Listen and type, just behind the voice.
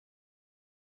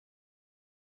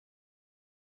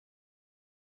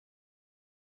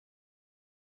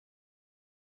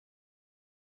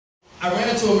I ran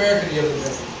into America the other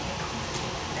day,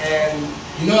 and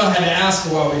you know I had to ask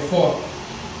her while we fought,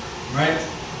 right?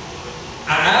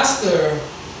 I asked her,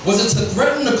 was it to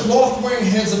threaten the cloth-wearing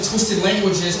heads of twisted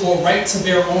languages or right to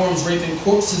bear arms, raping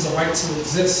corpses, a right to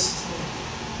exist?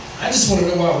 I just want to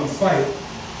know why we fight.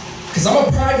 Because I'm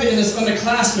a private and this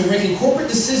underclassman making corporate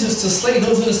decisions to slay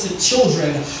those innocent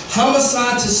children.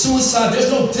 Homicide to suicide,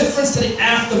 there's no difference to the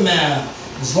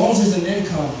aftermath as long as there's an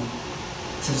income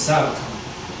to this outcome.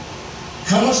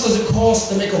 How much does it cost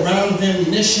to make a round of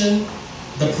ammunition?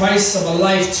 The price of a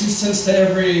life, 2 cents to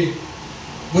every,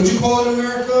 what'd you call it,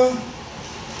 America?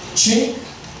 Chink?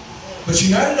 But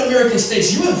United American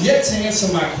States, you have yet to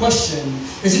answer my question.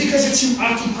 Is it because you're too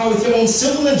occupied with your own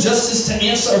civil injustice to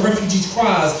answer a refugee's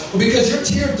cries, or because your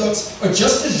tear ducts are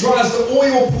just as dry as the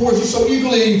oil pores you so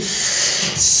eagerly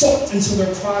sucked until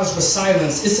their cries were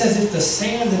silenced? It's as if the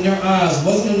sand in their eyes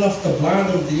wasn't enough to blind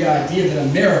them to the idea that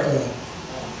America is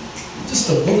just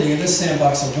a bully in this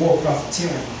sandbox of war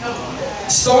profiteering.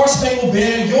 Star-Spangled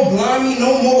Banner, you'll blind me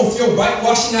no more with your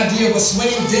whitewashing idea of a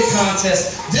swinging dick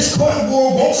contest. This cotton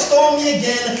war won't stall me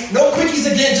again. No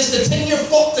quickies again, just a 10-year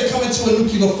fault to come into a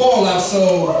nuclear fallout,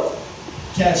 so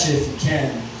catch it if you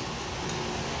can.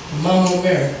 Mama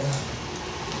America,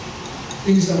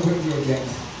 please don't whip me again.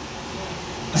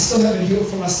 I still haven't healed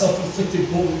from my self-inflicted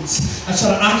wounds. I try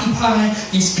to occupy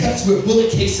these cuts with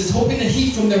bullet cases, hoping the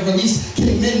heat from their release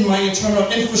can mend my internal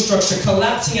infrastructure,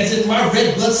 collapsing as if my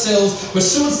red blood cells were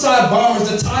suicide bombers.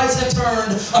 The tides have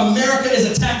turned. America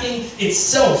is attacking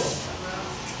itself.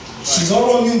 She's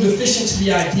autoimmune deficient to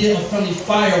the idea of friendly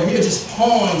fire. We are just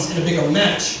pawns in a bigger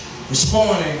match,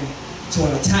 responding to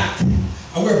an attack.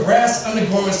 I wear brass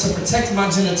undergarments to protect my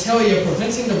genitalia,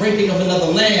 preventing the raping of another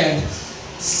land.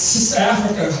 Sister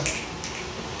Africa,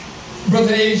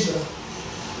 Brother Asia,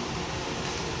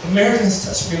 America has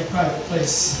touched me in a private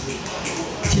place.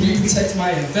 Can you protect my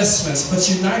investments? But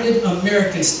United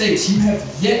American States, you have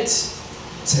yet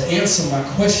to answer my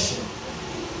question.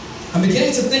 I'm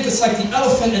beginning to think it's like the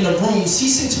elephant in the room,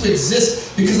 ceasing to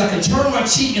exist because I can turn my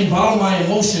cheek and bottle my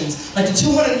emotions. Like the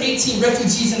 218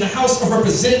 refugees in the House of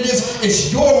Representatives,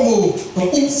 it's your move.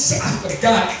 But oops, I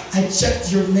forgot. I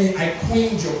checked your mate, I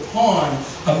queened your pawn.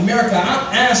 America,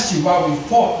 I asked you why we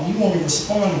fought, and you only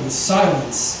responded with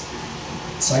silence.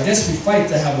 So I guess we fight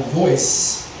to have a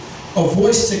voice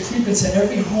to creep into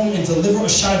every home and deliver a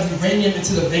shot of uranium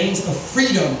into the veins of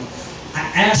freedom. I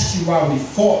asked you why we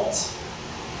fought.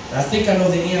 But I think I know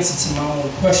the answer to my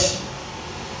own question.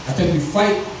 I think we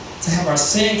fight to have our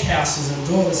sandcastles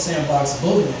endure the sandbox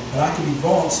bullying, but I could be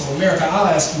wrong. So America, I'll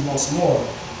ask you once more,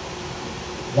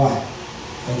 why?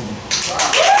 Thank you.